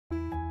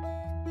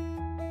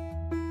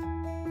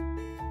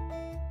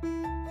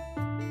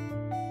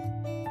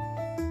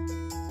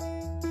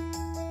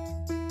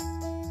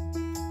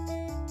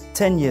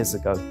10 years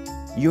ago,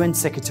 UN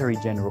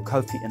Secretary-General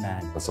Kofi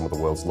Annan and some of the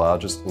world's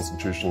largest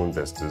institutional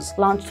investors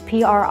launched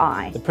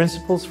PRI, the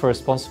Principles for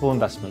Responsible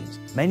Investment.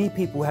 Many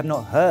people have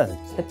not heard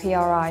the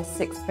PRI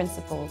 6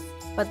 principles,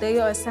 but they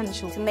are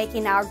essential to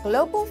making our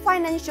global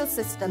financial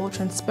system more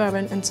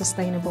transparent and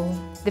sustainable.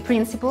 The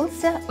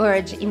principles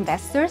urge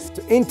investors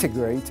to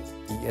integrate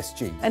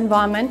ESG,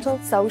 environmental,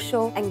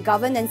 social and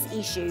governance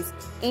issues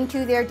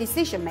into their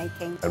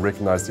decision-making and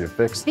recognize the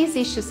effects these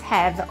issues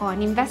have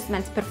on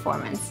investment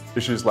performance.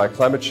 Issues like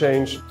climate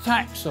change,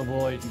 tax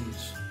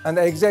avoidance, and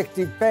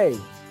executive pay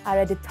are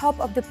at the top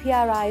of the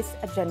PRI's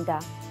agenda.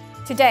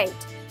 To date,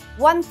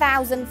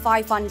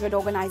 1,500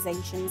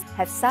 organizations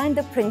have signed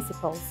the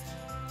principles.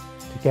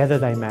 Together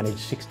they manage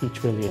 $60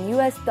 trillion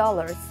US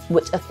dollars,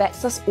 which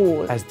affects us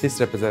all, as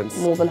this represents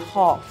more than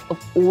half of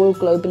all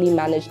globally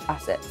managed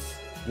assets.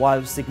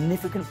 while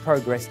significant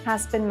progress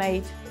Has been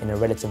made in a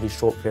relatively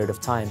short period of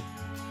time.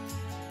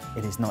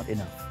 it is not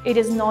enough. It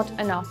is not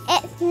enough.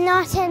 It's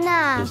not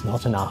enough. It is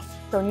not enough.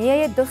 To nie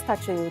je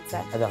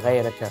dostačujíce. هذا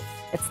غير كافي.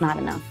 It's not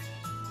enough.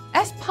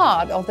 As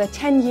part of the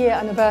 10-year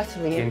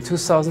anniversary, in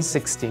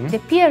 2016, The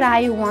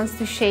PRI wants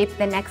to shape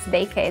the next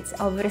decades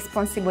of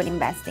responsible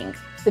investing.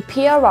 The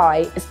PRI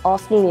is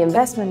asking the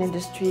Investment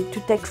industry to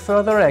take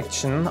further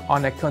action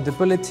on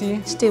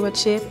accountability,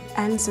 Stewardship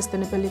and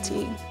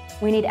sustainability.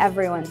 We need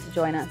everyone to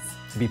join us.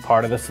 To be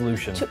part of the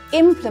solution. to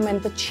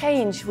implement the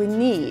change we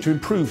need. to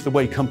improve the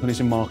way companies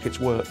and markets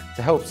work.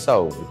 to help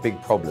solve the big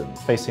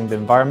problems Facing the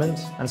environment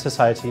and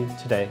society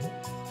today.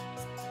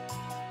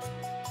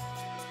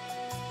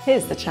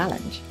 Here's the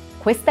challenge.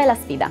 Questa è la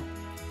sfida.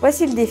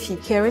 Voici le défi.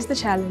 Here is the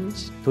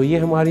challenge.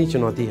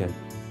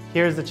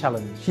 Here is the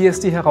challenge. hier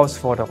ist die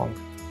Herausforderung.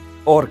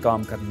 और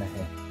काम करना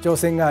है. 挑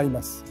戦があり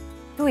ます。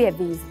 Tu je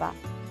výzva.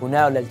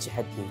 وناول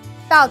التحدي.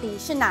 到底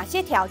是哪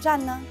些挑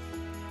战呢？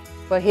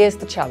 Well, here's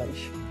the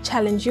challenge.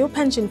 Challenge your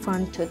pension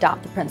fund To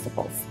adopt the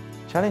principles.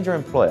 challenge your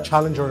employer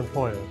Challenge your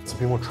employer to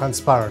be more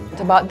transparent.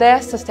 About their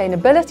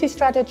sustainability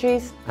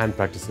strategies. and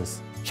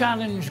practices.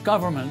 Challenge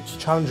governments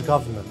Challenge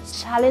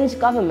governments challenge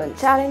governments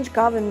Challenge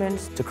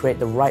governments To create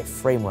the right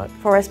framework.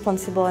 for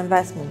responsible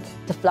investment.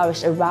 to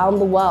flourish around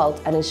the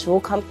world and ensure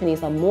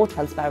companies are more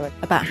transparent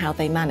About how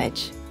they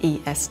manage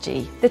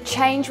ESG. The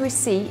change we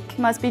seek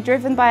must be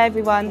driven by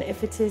everyone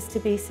if it is to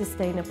be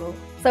sustainable.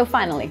 So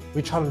finally,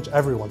 we challenge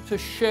everyone to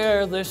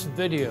share this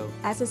video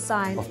as a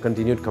sign Of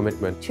continued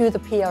commitment To the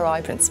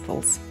PRI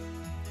principles.